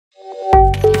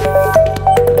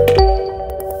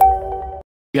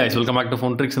Guys, welcome back to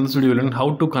Phone Tricks. In this video, we'll learn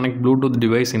how to connect Bluetooth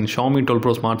device in Xiaomi 12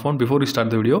 Pro smartphone. Before we start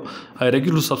the video, I urge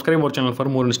you to subscribe our channel for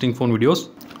more interesting phone videos.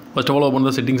 First of all, open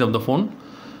the settings of the phone,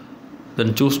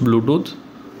 then choose Bluetooth.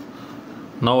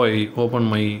 Now I open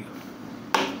my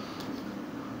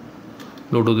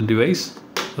Bluetooth device.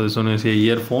 So this one is a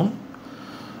earphone.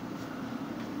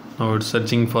 Now it's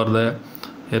searching for the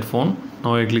earphone.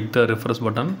 Now I click the refresh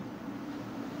button.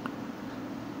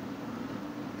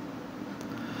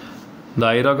 The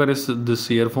eye rocker is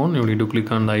this earphone. You need to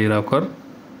click on the eye rocker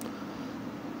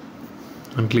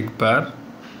and click pair.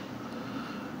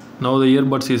 Now the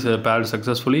earbuds is paired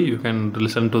successfully. You can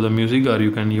listen to the music, or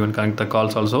you can even connect the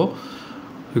calls also.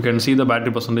 You can see the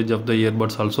battery percentage of the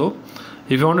earbuds also.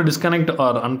 If you want to disconnect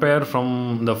or unpair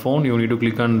from the phone, you need to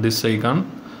click on this icon,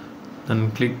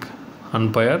 then click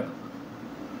unpair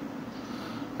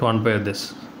to unpair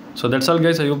this. So that's all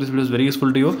guys. I hope this video is very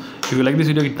useful to you. If you like this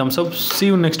video, hit thumbs up. See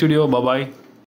you in next video. Bye bye.